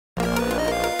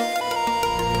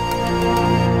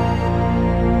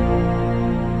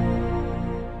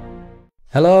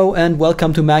Hello and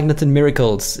welcome to Magnets and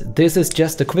Miracles. This is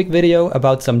just a quick video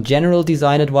about some general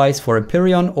design advice for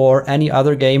Empyrion or any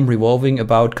other game revolving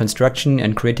about construction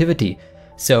and creativity.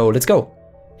 So let's go.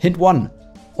 Hint 1.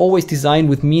 Always design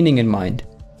with meaning in mind.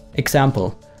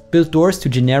 Example. Build doors to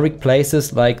generic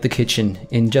places like the kitchen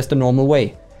in just a normal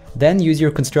way. Then use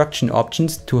your construction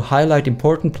options to highlight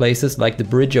important places like the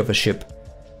bridge of a ship.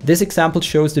 This example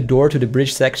shows the door to the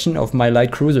bridge section of my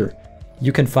light cruiser.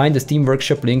 You can find the Steam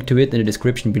Workshop link to it in the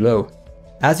description below.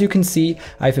 As you can see,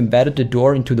 I've embedded the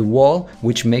door into the wall,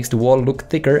 which makes the wall look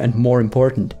thicker and more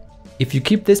important. If you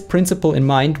keep this principle in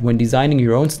mind when designing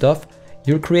your own stuff,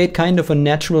 you'll create kind of a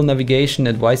natural navigation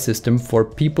advice system for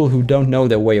people who don't know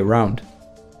their way around.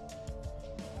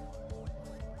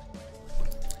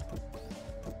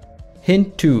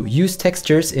 Hint 2. Use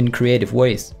textures in creative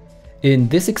ways. In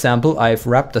this example, I've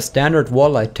wrapped a standard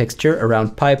wall light texture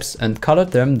around pipes and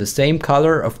colored them the same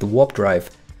color of the warp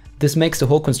drive. This makes the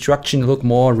whole construction look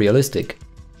more realistic.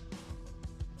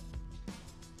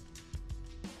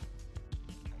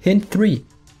 Hint 3.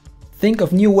 Think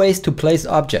of new ways to place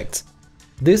objects.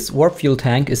 This warp fuel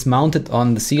tank is mounted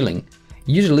on the ceiling.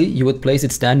 Usually you would place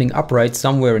it standing upright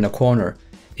somewhere in a corner.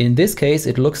 In this case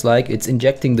it looks like it's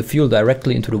injecting the fuel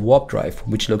directly into the warp drive,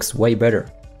 which looks way better.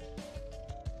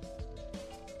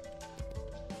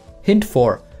 Hint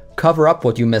 4. Cover up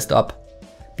what you messed up.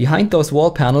 Behind those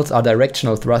wall panels are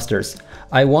directional thrusters.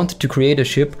 I wanted to create a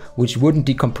ship which wouldn't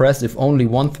decompress if only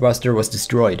one thruster was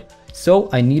destroyed, so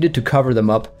I needed to cover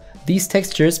them up. These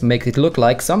textures make it look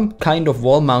like some kind of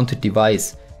wall-mounted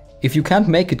device. If you can't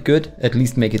make it good, at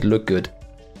least make it look good.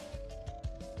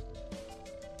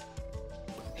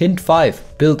 Hint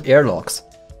 5. Build airlocks.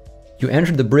 You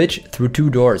enter the bridge through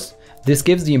 2 doors. This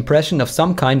gives the impression of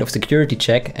some kind of security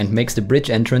check and makes the bridge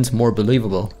entrance more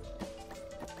believable.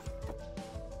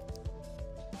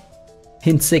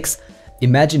 Hint 6.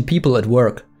 Imagine people at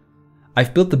work.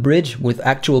 I've built the bridge with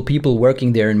actual people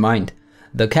working there in mind.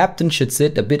 The captain should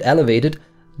sit a bit elevated,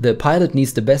 the pilot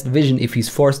needs the best vision if he's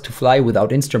forced to fly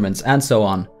without instruments, and so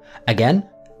on. Again,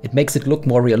 it makes it look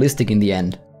more realistic in the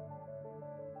end.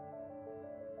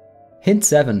 Hint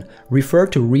 7. Refer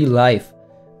to real life.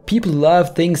 People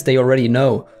love things they already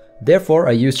know. Therefore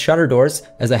I used shutter doors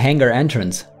as a hangar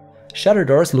entrance. Shutter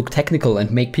doors look technical and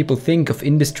make people think of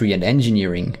industry and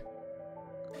engineering.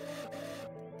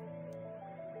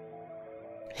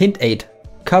 Hint 8.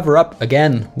 Cover up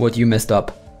again what you messed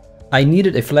up. I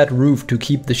needed a flat roof to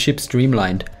keep the ship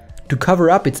streamlined. To cover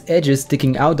up its edges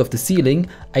sticking out of the ceiling,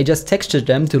 I just textured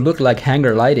them to look like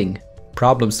hangar lighting.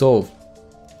 Problem solved.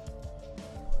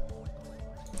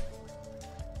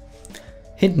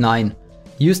 Hint 9.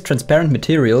 Use transparent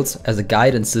materials as a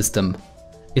guidance system.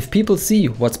 If people see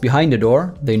what's behind the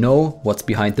door, they know what's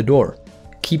behind the door.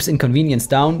 Keeps inconvenience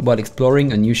down while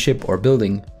exploring a new ship or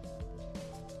building.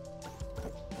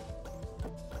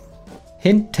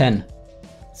 Hint 10.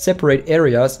 Separate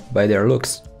areas by their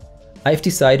looks. I've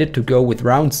decided to go with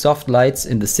round soft lights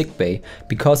in the sickbay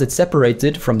because it separates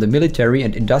it from the military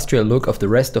and industrial look of the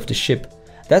rest of the ship.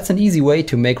 That's an easy way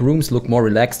to make rooms look more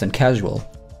relaxed and casual.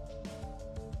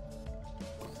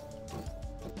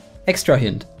 Extra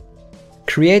hint.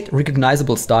 Create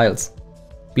recognizable styles.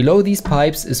 Below these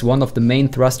pipes is one of the main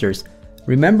thrusters.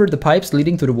 Remember the pipes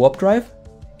leading to the warp drive?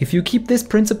 If you keep this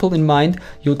principle in mind,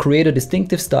 you'll create a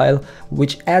distinctive style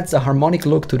which adds a harmonic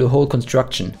look to the whole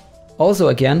construction. Also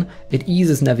again, it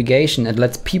eases navigation and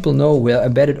lets people know where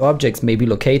embedded objects may be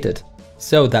located.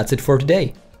 So that's it for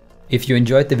today. If you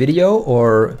enjoyed the video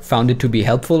or found it to be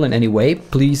helpful in any way,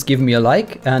 please give me a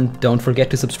like and don't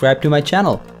forget to subscribe to my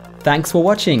channel. Thanks for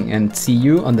watching and see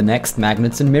you on the next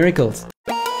Magnets and Miracles.